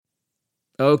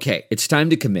Okay, it's time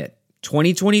to commit.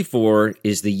 2024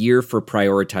 is the year for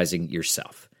prioritizing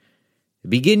yourself.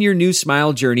 Begin your new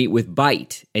smile journey with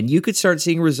Byte, and you could start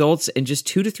seeing results in just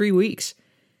 2 to 3 weeks.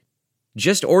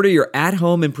 Just order your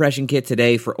at-home impression kit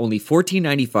today for only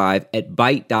 $14.95 at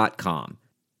Byte.com.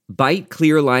 Byte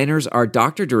clear liners are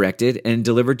doctor-directed and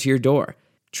delivered to your door.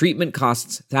 Treatment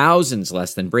costs thousands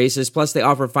less than braces, plus they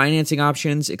offer financing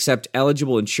options, accept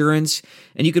eligible insurance,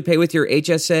 and you could pay with your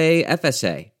HSA,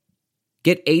 FSA.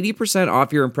 Get 80%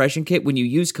 off your impression kit when you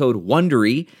use code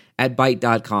WONDERY at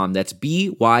Byte.com. That's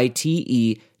BYTE.com.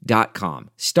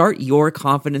 Start your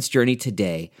confidence journey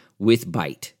today with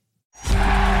Byte.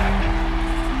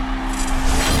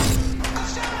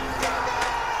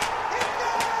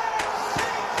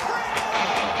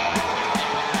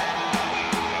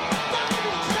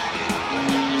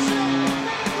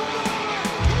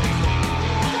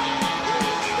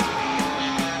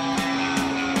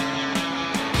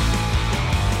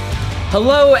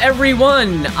 Hello,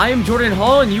 everyone. I am Jordan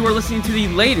Hall, and you are listening to the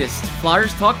latest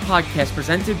Flyers Talk podcast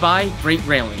presented by Great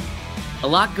Railing. A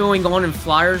lot going on in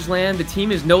Flyers land. The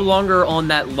team is no longer on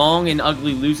that long and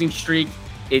ugly losing streak.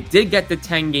 It did get to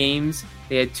 10 games.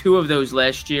 They had 2 of those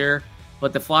last year,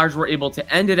 but the Flyers were able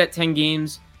to end it at 10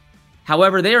 games.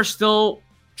 However, they are still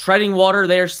treading water.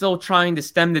 They are still trying to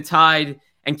stem the tide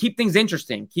and keep things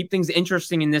interesting. Keep things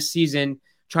interesting in this season.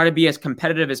 Try to be as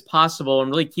competitive as possible and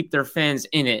really keep their fans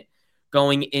in it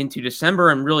going into December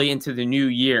and really into the new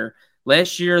year.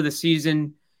 Last year, the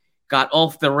season got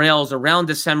off the rails around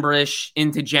December-ish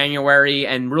into January,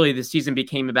 and really the season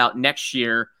became about next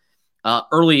year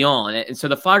early on. And so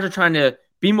the Flyers are trying to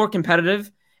be more competitive,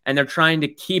 and they're trying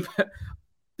to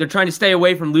stay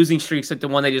away from losing streaks like the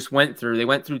one they just went through. They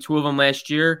went through 2 of them last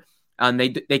year.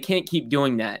 They can't keep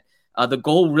doing that. The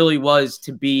goal really was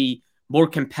to be more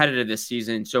competitive this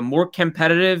season. So more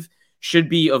competitive should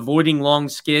be avoiding long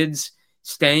skids,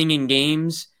 staying in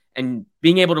games, and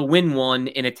being able to win one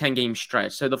in a 10-game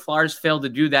stretch. So the Flyers failed to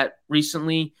do that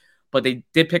recently, but they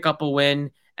did pick up a win,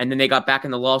 and then they got back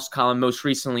in the loss column most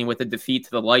recently with a defeat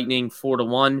to the Lightning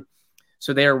 4-1.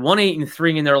 So they are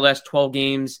 1-8-3 in their last 12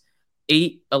 games,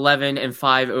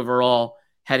 8-11-5 overall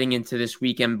heading into this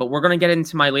weekend. But we're going to get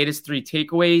into my latest 3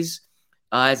 takeaways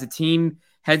as the team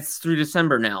heads through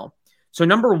December now. So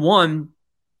number 1,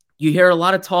 you hear a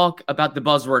lot of talk about the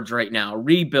buzzwords right now.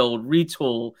 Rebuild,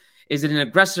 retool. Is it an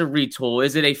aggressive retool?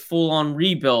 Is it a full-on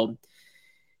rebuild?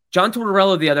 John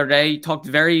Tortorella the other day talked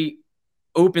very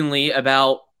openly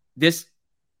about this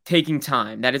taking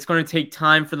time, that it's going to take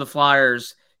time for the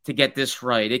Flyers to get this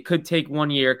right. It could take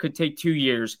 1 year. It could take 2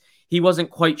 years. He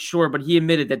wasn't quite sure, but he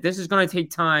admitted that this is going to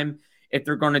take time if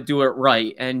they're going to do it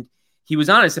right. And he was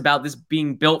honest about this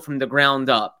being built from the ground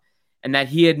up, and that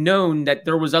he had known that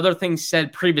there was other things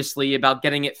said previously about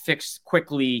getting it fixed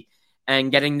quickly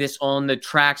and getting this on the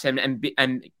tracks and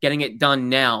getting it done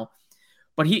now.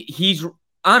 But he's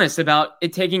honest about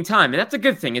it taking time, and that's a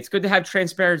good thing. It's good to have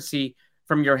transparency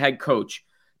from your head coach.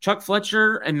 Chuck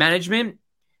Fletcher and management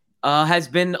has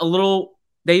been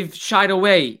they've shied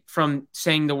away from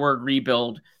saying the word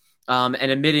rebuild and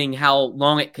admitting how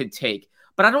long it could take.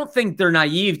 But I don't think they're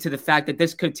naive to the fact that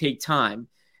this could take time,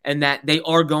 and that they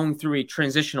are going through a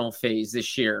transitional phase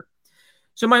this year.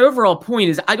 So my overall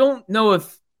point is I don't know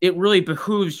if it really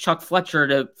behooves Chuck Fletcher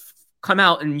to come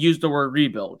out and use the word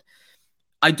rebuild.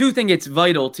 I do think it's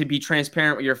vital to be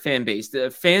transparent with your fan base. The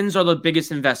fans are the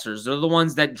biggest investors. They're the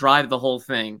ones that drive the whole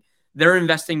thing. They're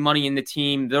investing money in the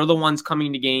team. They're the ones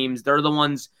coming to games. They're the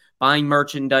ones buying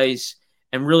merchandise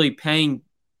and really paying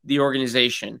the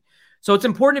organization. So it's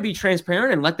important to be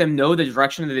transparent and let them know the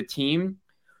direction of the team.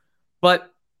 But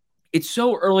it's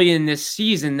so early in this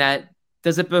season that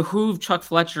does it behoove Chuck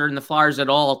Fletcher and the Flyers at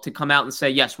all to come out and say,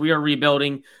 yes, we are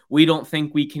rebuilding. We don't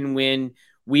think we can win.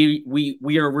 We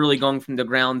are really going from the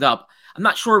ground up. I'm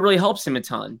not sure it really helps him a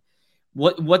ton.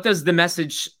 What does the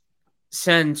message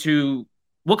send to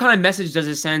 – what kind of message does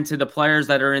it send to the players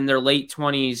that are in their late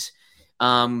 20s,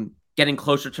 getting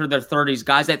closer to their 30s,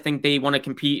 guys that think they want to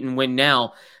compete and win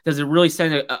now? Does it really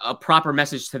send a proper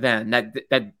message to them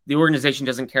that the organization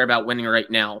doesn't care about winning right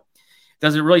now?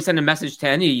 Does it really send a message to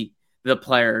any of the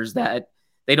players that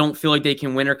they don't feel like they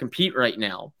can win or compete right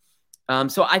now?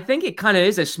 So I think it kind of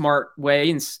is a smart way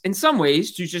in some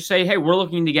ways to just say, hey, we're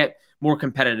looking to get more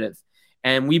competitive.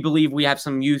 And we believe we have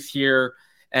some youth here,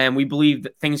 and we believe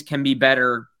that things can be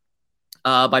better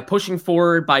by pushing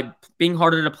forward, by being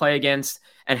harder to play against,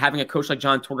 and having a coach like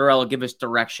John Tortorella give us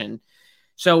direction.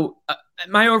 So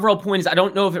my overall point is I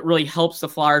don't know if it really helps the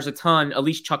Flyers a ton, at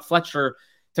least Chuck Fletcher,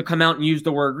 to come out and use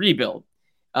the word rebuild.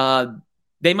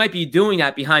 they might be doing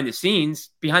that behind the scenes.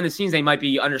 Behind the scenes, they might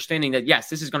be understanding that, yes,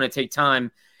 this is going to take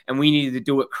time and we need to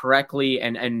do it correctly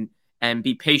and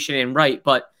be patient and right.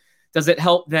 But does it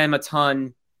help them a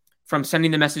ton from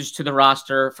sending the message to the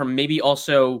roster, from maybe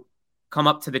also come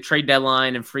up to the trade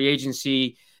deadline and free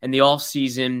agency and the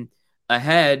offseason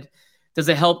ahead? Does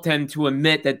it help them to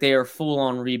admit that they are full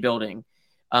on rebuilding?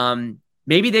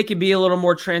 Maybe they could be a little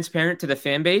more transparent to the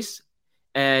fan base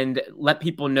and let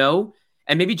people know.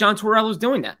 And maybe John Tortorella is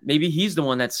doing that. Maybe he's the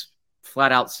one that's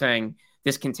flat out saying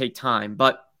this can take time.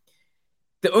 But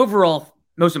the overall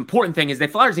most important thing is the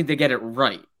Flyers need to get it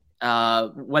right.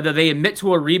 Whether they admit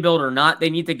to a rebuild or not, they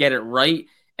need to get it right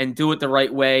and do it the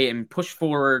right way and push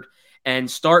forward and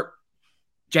start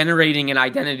generating an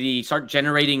identity, start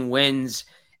generating wins,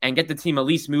 and get the team at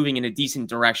least moving in a decent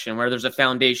direction where there's a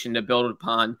foundation to build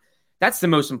upon. That's the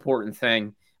most important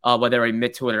thing, whether I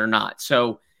admit to it or not.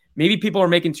 So maybe people are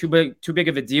making too big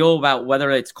of a deal about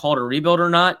whether it's called a rebuild or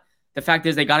not. The fact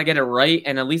is they got to get it right,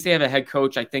 and at least they have a head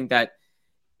coach, I think, that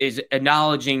is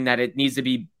acknowledging that it needs to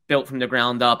be built from the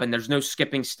ground up and there's no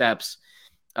skipping steps.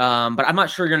 But I'm not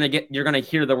sure you're going to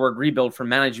hear the word rebuild from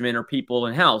management or people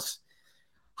in-house.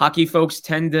 Hockey folks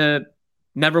tend to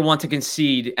never want to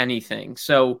concede anything.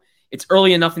 So it's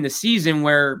early enough in the season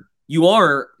where you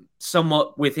are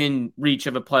somewhat within reach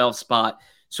of a playoff spot.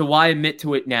 So why admit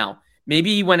to it now?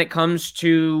 Maybe when it comes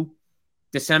to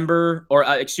December, or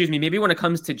maybe when it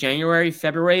comes to January,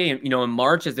 February, and in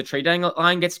March, as the trade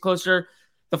deadline gets closer,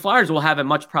 the Flyers will have a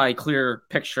much probably clearer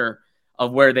picture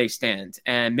of where they stand.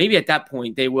 And maybe at that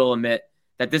point, they will admit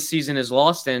that this season is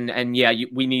lost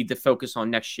we need to focus on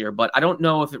next year. But I don't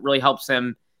know if it really helps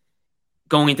them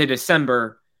going into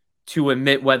December to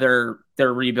admit whether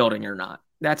they're rebuilding or not.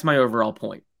 That's my overall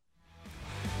point.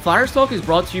 Flyers Talk is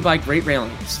brought to you by Great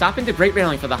Railing. Stop into Great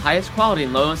Railing for the highest quality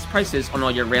and lowest prices on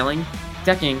all your railing,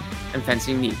 decking, and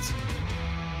fencing needs.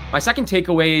 My second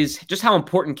takeaway is just how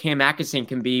important Cam Atkinson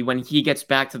can be when he gets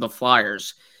back to the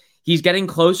Flyers. He's getting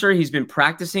closer. He's been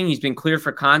practicing. He's been cleared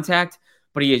for contact,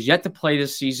 but he has yet to play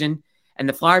this season. And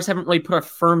the Flyers haven't really put a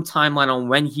firm timeline on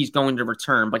when he's going to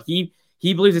return, but he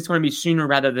believes it's going to be sooner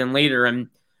rather than later. And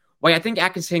why I think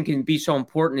Atkinson can be so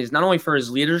important is not only for his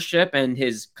leadership and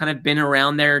his kind of been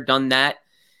around there, done that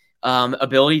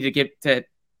ability to get to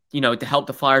help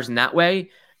the Flyers in that way,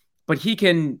 but he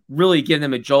can really give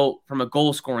them a jolt from a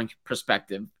goal scoring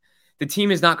perspective. The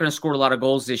team is not going to score a lot of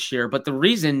goals this year, but the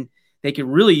reason they could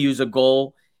really use a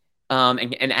goal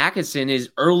and Atkinson is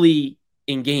early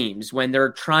in games when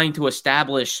they're trying to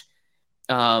establish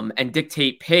and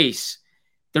dictate pace,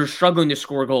 they're struggling to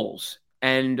score goals.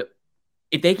 And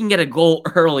if they can get a goal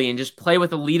early and just play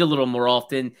with a lead a little more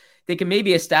often, they can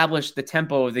maybe establish the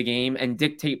tempo of the game and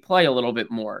dictate play a little bit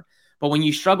more. But when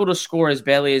you struggle to score as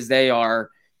badly as they are,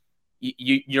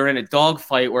 you're in a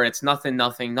dogfight where it's nothing,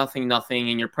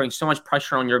 and you're putting so much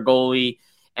pressure on your goalie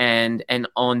and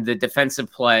on the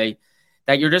defensive play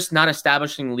that you're just not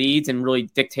establishing leads and really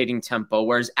dictating tempo.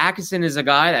 Whereas Atkinson is a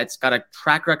guy that's got a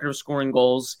track record of scoring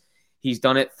goals. He's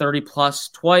done it 30-plus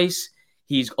twice.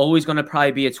 He's always going to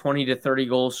probably be a 20 to 30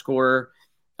 goal scorer.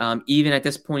 Even at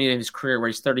this point in his career where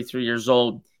he's 33 years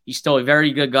old, he's still a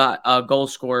very good guy, goal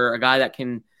scorer, a guy that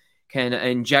can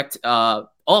inject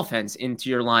offense into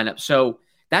your lineup. So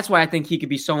that's why I think he could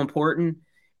be so important,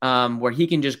 where he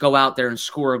can just go out there and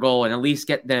score a goal and at least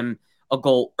get them a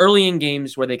goal early in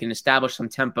games where they can establish some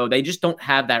tempo. They just don't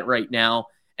have that right now,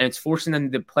 and it's forcing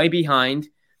them to play behind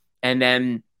and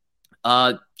then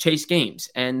chase games.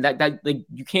 And that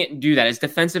you can't do that. As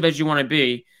defensive as you want to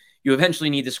be, you eventually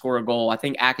need to score a goal. I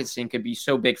think Atkinson could be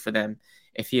so big for them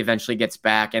if he eventually gets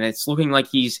back, and it's looking like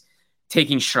he's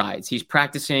taking strides. He's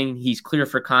practicing. He's clear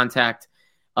for contact.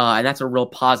 And that's a real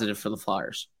positive for the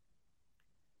Flyers.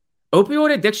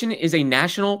 Opioid addiction is a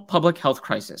national public health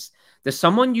crisis. The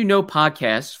Someone You Know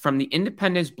podcast from the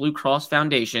Independence Blue Cross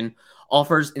Foundation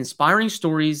offers inspiring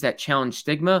stories that challenge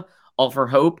stigma, offer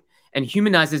hope, and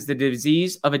humanizes the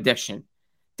disease of addiction.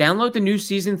 Download the new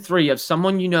season 3 of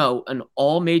Someone You Know on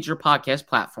all major podcast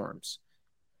platforms.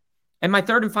 And my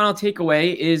third and final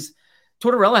takeaway is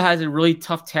Tortorella has a really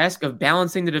tough task of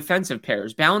balancing the defensive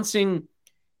pairs, balancing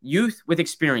youth with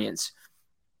experience.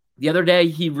 The other day,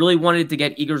 he really wanted to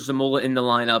get Igor Zamula in the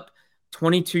lineup,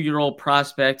 22-year-old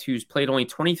prospect who's played only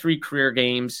 23 career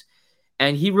games,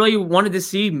 and he really wanted to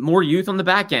see more youth on the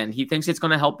back end. He thinks it's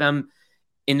going to help them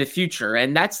in the future,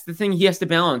 and that's the thing he has to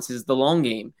balance is the long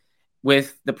game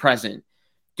with the present.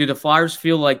 Do the Flyers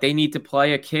feel like they need to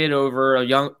play a kid over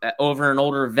an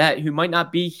older vet who might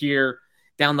not be here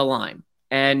down the line?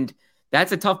 And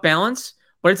that's a tough balance,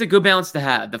 but it's a good balance to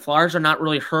have. The Flyers are not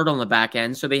really hurt on the back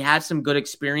end, so they have some good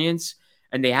experience,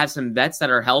 and they have some vets that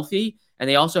are healthy, and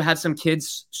they also have some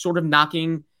kids sort of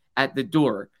knocking at the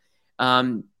door.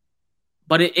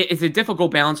 But it's a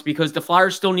difficult balance because the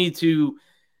Flyers still need to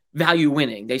value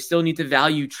winning. They still need to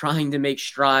value trying to make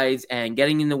strides and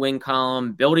getting in the win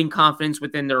column, building confidence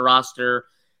within their roster,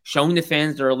 showing the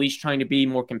fans they're at least trying to be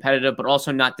more competitive, but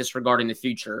also not disregarding the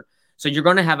future. So you're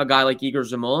going to have a guy like Igor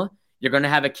Zamula. You're going to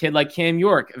have a kid like Cam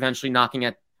York eventually knocking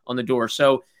on the door.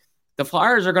 So the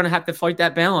Flyers are going to have to fight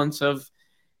that balance of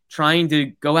trying to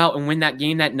go out and win that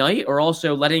game that night, or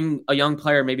also letting a young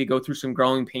player maybe go through some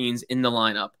growing pains in the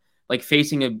lineup, like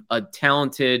facing a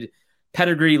talented,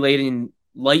 pedigree-laden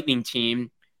Lightning team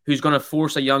who's going to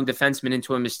force a young defenseman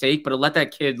into a mistake, but let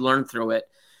that kid learn through it.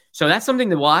 So that's something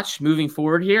to watch moving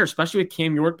forward here, especially with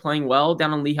Cam York playing well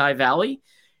down in Lehigh Valley.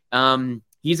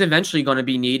 He's eventually going to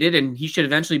be needed, and he should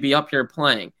eventually be up here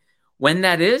playing. When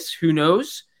that is, who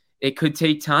knows? It could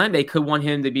take time. They could want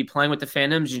him to be playing with the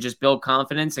Phantoms and just build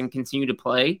confidence and continue to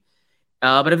play.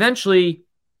 But eventually,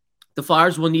 the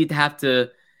Flyers will have to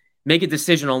make a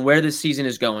decision on where this season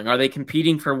is going. Are they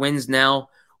competing for wins now,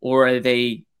 or are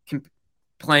they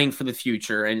playing for the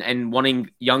future and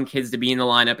wanting young kids to be in the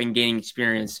lineup and gaining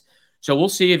experience? So we'll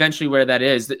see eventually where that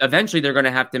is. Eventually, they're going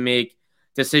to have to make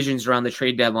decisions around the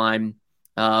trade deadline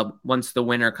once the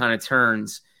winter kind of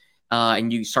turns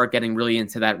and you start getting really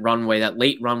into that runway, that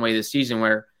late runway this season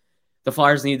where the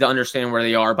Flyers need to understand where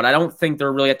they are. But I don't think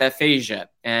they're really at that phase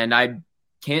yet. And I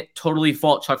can't totally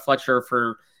fault Chuck Fletcher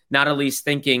for not at least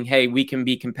thinking, hey, we can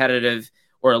be competitive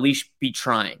or at least be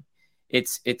trying.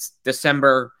 It's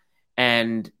December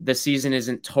and the season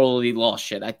isn't totally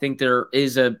lost yet. I think there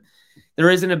is an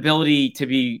ability to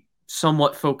be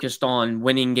somewhat focused on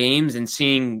winning games and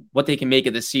seeing what they can make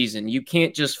of the season. You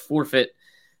can't just forfeit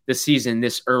the season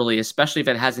this early, especially if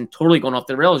it hasn't totally gone off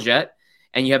the rails yet.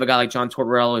 And you have a guy like John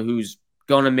Tortorella who's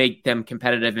going to make them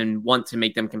competitive and want to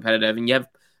make them competitive. And you have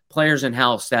players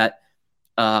in-house that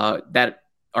are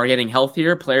getting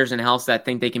healthier, players in-house that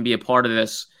think they can be a part of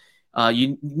this.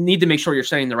 You need to make sure you're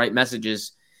sending the right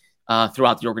messages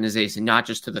throughout the organization, not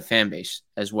just to the fan base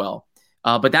as well.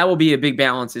 But that will be a big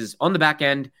balance is on the back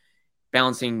end,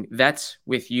 balancing vets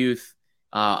with youth,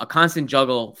 a constant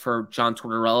juggle for John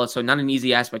Tortorella. So not an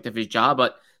easy aspect of his job,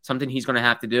 but something he's going to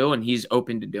have to do and he's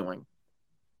open to doing.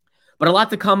 But a lot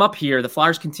to come up here. The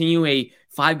Flyers continue a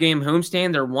 5-game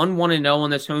homestand. They're 1-1-0 on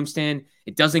this homestand.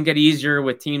 It doesn't get easier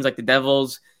with teams like the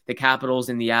Devils, the Capitals,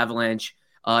 and the Avalanche.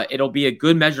 It'll be a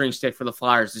good measuring stick for the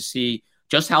Flyers to see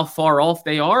just how far off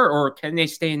they are, or can they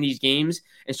stay in these games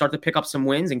and start to pick up some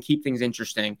wins and keep things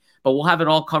interesting. But we'll have it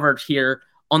all covered here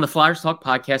on the Flyers Talk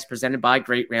podcast presented by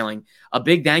Great Railing. A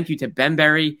big thank you to Ben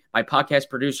Berry, my podcast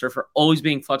producer, for always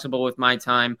being flexible with my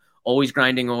time, always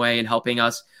grinding away and helping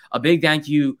us. A big thank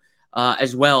you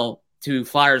as well to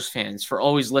Flyers fans for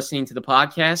always listening to the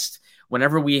podcast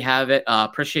whenever we have it.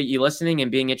 Appreciate you listening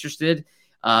and being interested.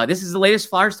 This is the latest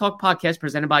Flyers Talk podcast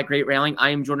presented by Great Railing. I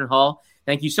am Jordan Hall.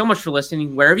 Thank you so much for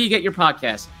listening. Wherever you get your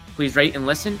podcast, please rate and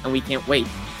listen, and we can't wait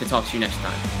to talk to you next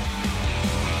time.